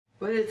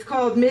but it's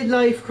called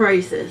Midlife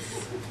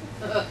Crisis.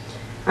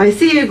 I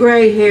see a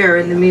gray hair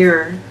in the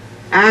mirror,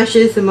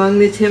 ashes among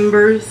the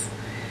timbers.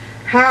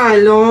 How I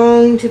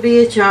long to be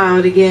a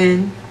child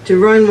again, to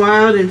run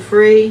wild and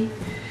free,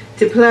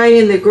 to play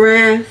in the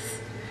grass,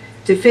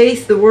 to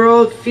face the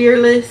world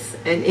fearless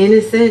and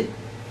innocent.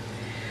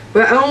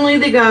 But only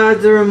the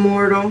gods are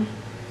immortal.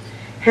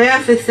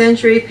 Half a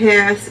century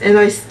passed, and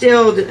I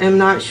still am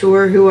not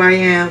sure who I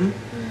am.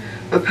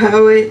 A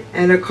poet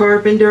and a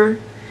carpenter,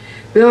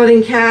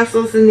 building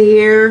castles in the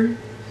air,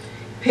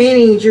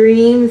 painting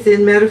dreams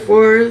in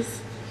metaphors,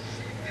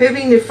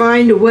 hoping to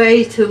find a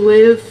way to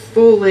live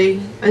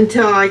fully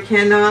until I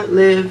cannot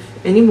live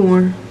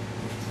anymore.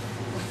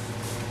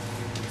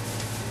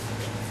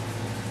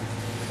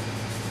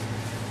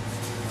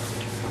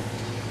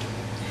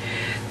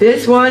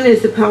 This one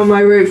is the poem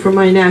I wrote for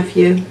my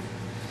nephew.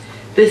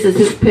 This is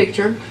his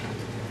picture.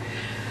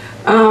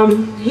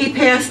 He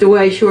passed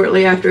away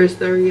shortly after his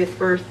 30th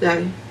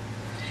birthday.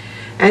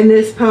 And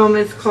this poem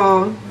is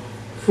called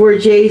For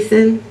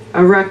Jason,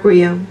 a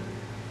Requiem.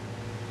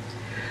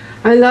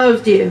 I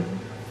loved you.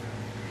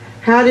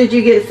 How did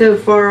you get so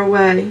far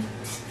away?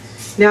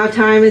 Now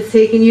time has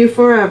taken you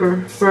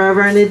forever,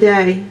 forever and a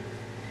day.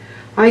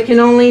 I can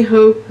only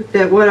hope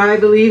that what I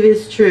believe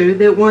is true,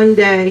 that one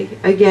day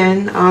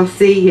again I'll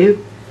see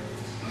you.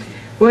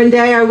 One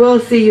day I will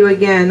see you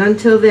again.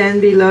 Until then,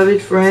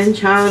 beloved friend,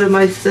 child of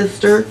my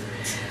sister,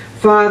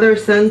 father,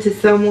 son to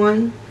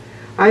someone,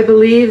 I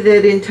believe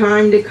that in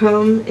time to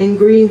come, in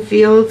green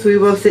fields, we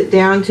will sit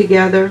down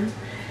together,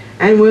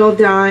 and we'll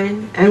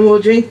dine, and we'll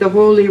drink the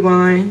holy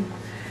wine,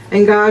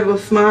 and God will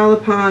smile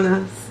upon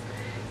us.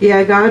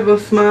 Yeah, God will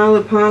smile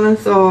upon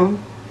us all.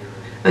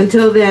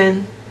 Until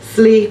then,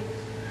 sleep,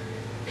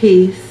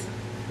 peace,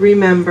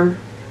 remember.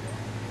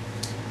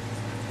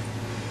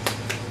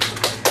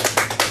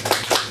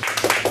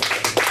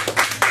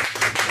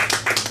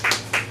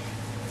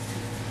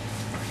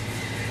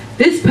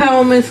 This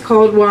poem is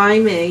called Why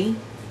Me?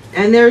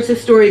 And there's a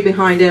story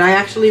behind it. I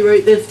actually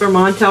wrote this for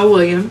Montel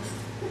Williams.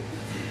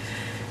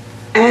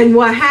 And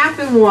what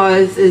happened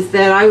is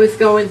that I was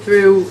going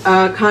through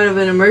kind of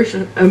an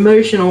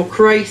emotional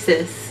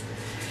crisis.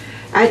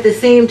 At the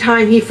same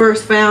time, he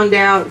first found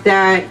out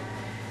that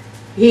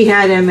he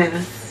had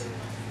MS.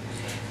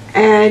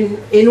 And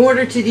in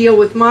order to deal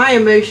with my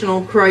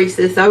emotional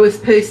crisis, I was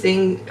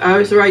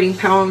writing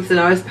poems and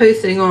I was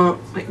posting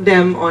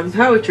them on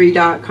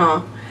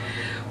poetry.com.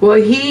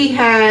 Well, he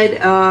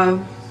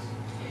had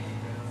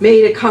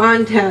made a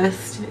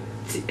contest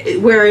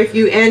where if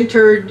you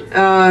entered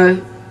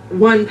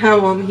one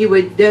poem, he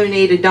would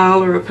donate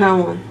 $1 a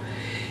poem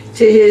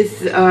to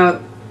his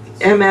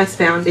MS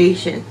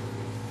Foundation.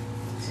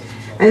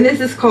 And this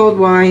is called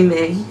Why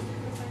Me?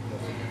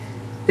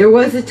 There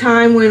was a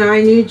time when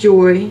I knew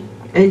joy,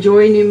 and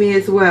joy knew me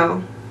as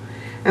well.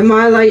 And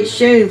my light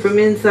shone from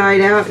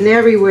inside out, and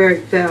everywhere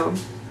it fell.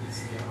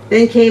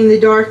 Then came the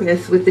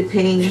darkness with the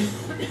pain.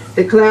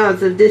 The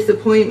clouds of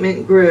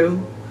disappointment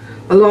grew,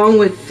 along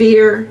with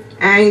fear,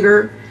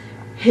 anger,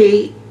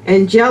 hate,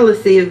 and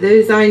jealousy of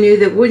those I knew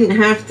that wouldn't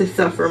have to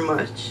suffer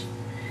much.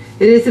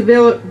 It is a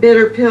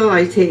bitter pill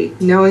I take,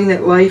 knowing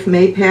that life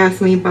may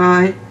pass me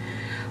by.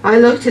 I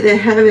looked to the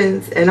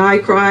heavens and I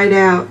cried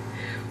out,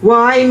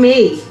 why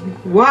me?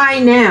 Why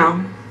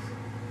now?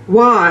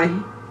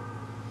 Why?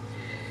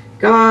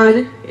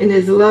 God, in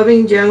his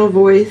loving, gentle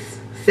voice,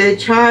 said,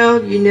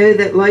 child, you know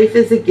that life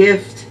is a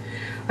gift.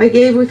 I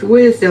gave with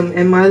wisdom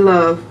and my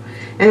love,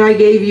 and I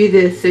gave you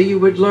this so you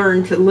would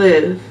learn to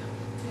live.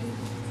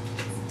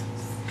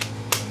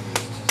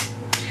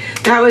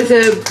 That was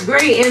a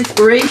great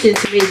inspiration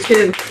to me,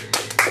 too.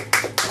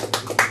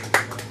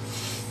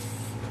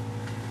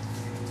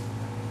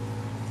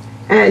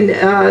 And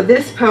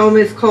this poem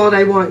is called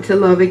I Want to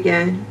Love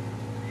Again.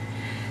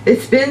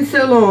 It's been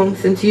so long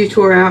since you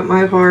tore out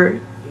my heart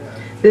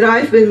that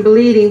I've been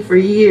bleeding for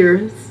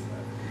years.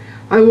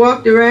 I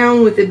walked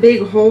around with a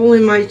big hole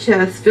in my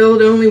chest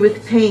filled only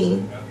with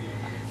pain.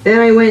 Then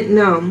I went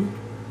numb.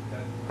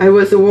 I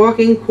was a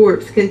walking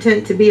corpse,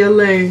 content to be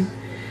alone,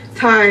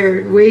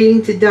 tired,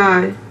 waiting to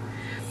die.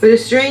 But a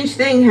strange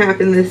thing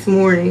happened this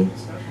morning.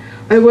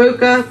 I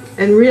woke up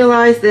and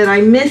realized that I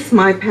miss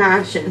my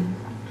passion.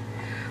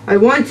 I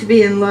want to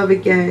be in love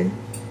again.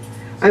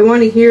 I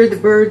want to hear the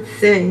birds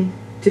sing,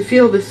 to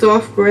feel the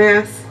soft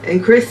grass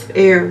and crisp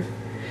air,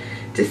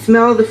 to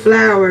smell the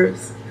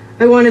flowers.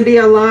 I want to be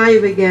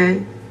alive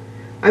again.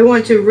 I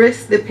want to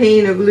risk the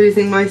pain of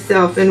losing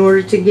myself in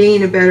order to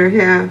gain a better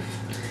half,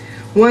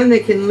 one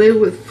that can live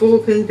with full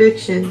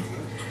conviction.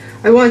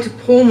 I want to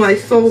pull my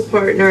soul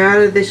partner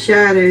out of the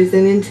shadows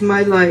and into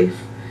my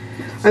life.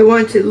 I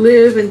want to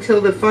live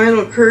until the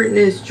final curtain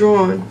is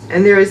drawn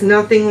and there is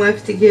nothing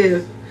left to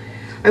give.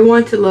 I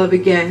want to love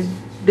again,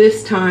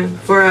 this time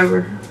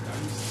forever.